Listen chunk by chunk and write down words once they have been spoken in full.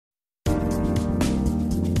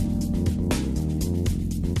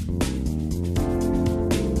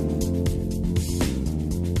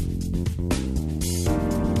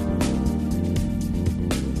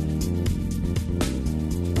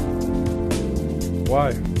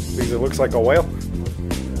Why? Because it looks like a whale?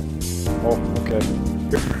 Oh, okay.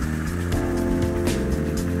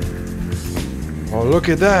 Oh, look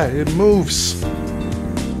at that. It moves.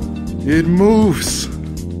 It moves.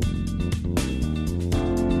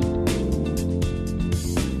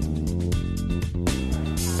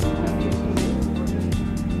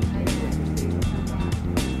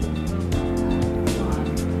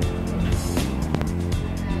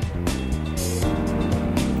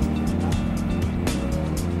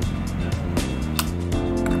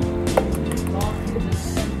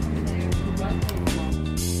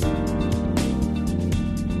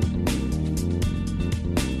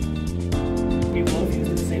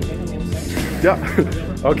 Yeah.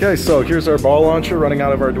 Okay, so here's our ball launcher running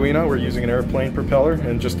out of Arduino. We're using an airplane propeller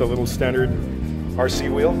and just a little standard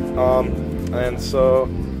RC wheel. And so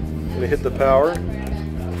I'm gonna hit the power.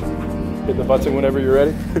 Hit the button whenever you're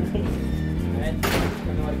ready.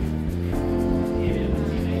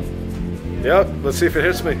 Yep, let's see if it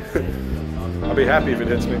hits me. I'll be happy if it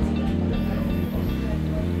hits me.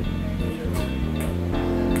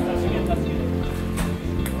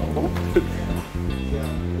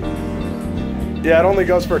 Yeah, it only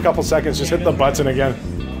goes for a couple seconds. Just hit the button again.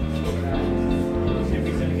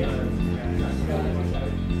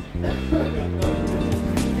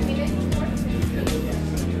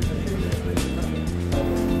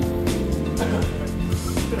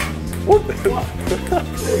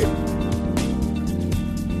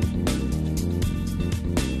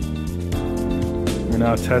 We're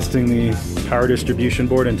now testing the power distribution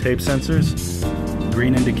board and tape sensors.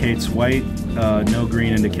 Green indicates white, no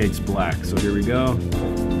green indicates black. So here we go.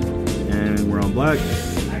 And we're on black,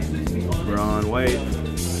 we're on white,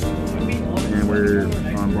 and we're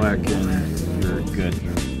on black, and we're good.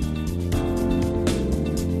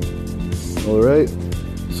 All right,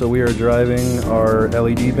 so we are driving our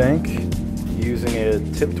LED bank using a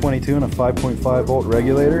tip 22 and a 5.5 volt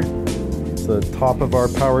regulator. It's the top of our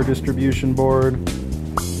power distribution board.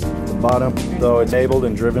 The bottom, though, enabled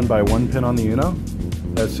and driven by one pin on the Uno,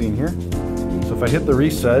 as seen here. So if I hit the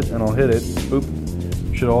reset, and I'll hit it, boop,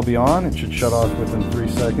 should all be on. It should shut off within 3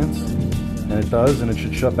 seconds, and it does, and it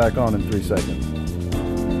should shut back on in 3 seconds,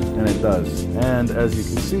 and it does. And as you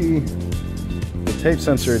can see, the tape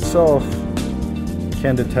sensor itself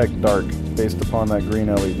can detect dark based upon that green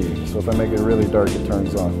LED. So if I make it really dark, it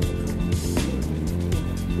turns on.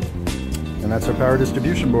 And that's our power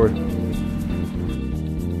distribution board.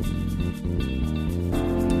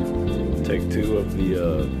 Take 2 of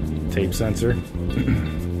the tape sensor.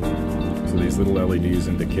 So these little LEDs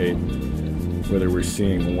indicate whether we're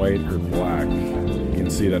seeing white or black. You can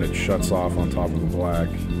see that it shuts off on top of the black,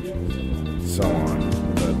 so on.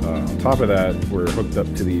 But on top of that, we're hooked up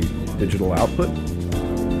to the digital output.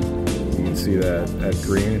 You can see that at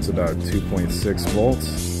green, it's about 2.6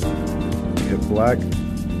 volts. You hit black,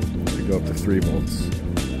 we go up to 3 volts.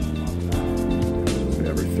 We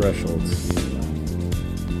have our thresholds.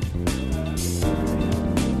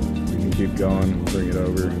 Keep going, bring it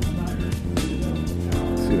over.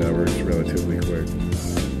 See, that works relatively quick.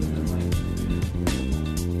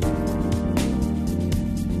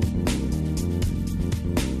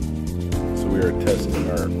 So we are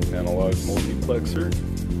testing our analog multiplexer.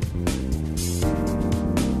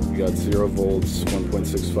 We got 0 volts,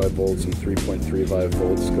 1.65 volts, and 3.35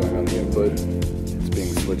 volts going on the input. It's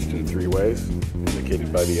being switched in 3 ways,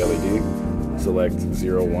 indicated by the LED. Select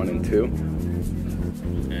 0, 1, and 2.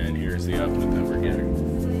 And here's the output that we're getting.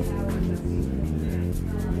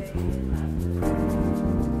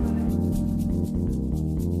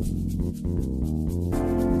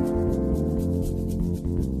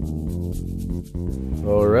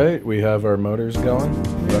 All right, we have our motors going,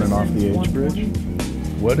 running off the H bridge.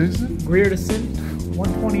 What is it? Rear descent,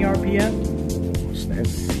 120 RPM.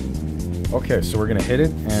 Snazzy. Okay, so we're gonna hit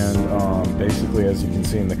it, and basically, as you can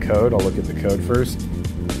see in the code, I'll look at the code first.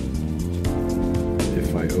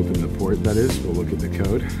 If I open the port, that is, we'll look at the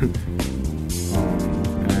code.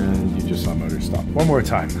 And you just saw motor stop. One more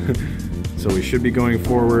time. So we should be going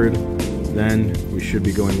forward, then we should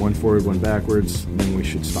be going 1 forward, 1 backwards, then we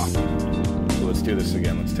should stop. So let's do this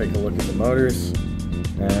again. Let's take a look at the motors,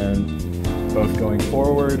 and both going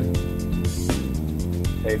forward,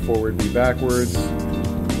 A forward, B backwards,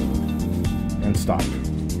 and stop.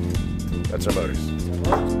 That's our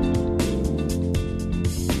motors.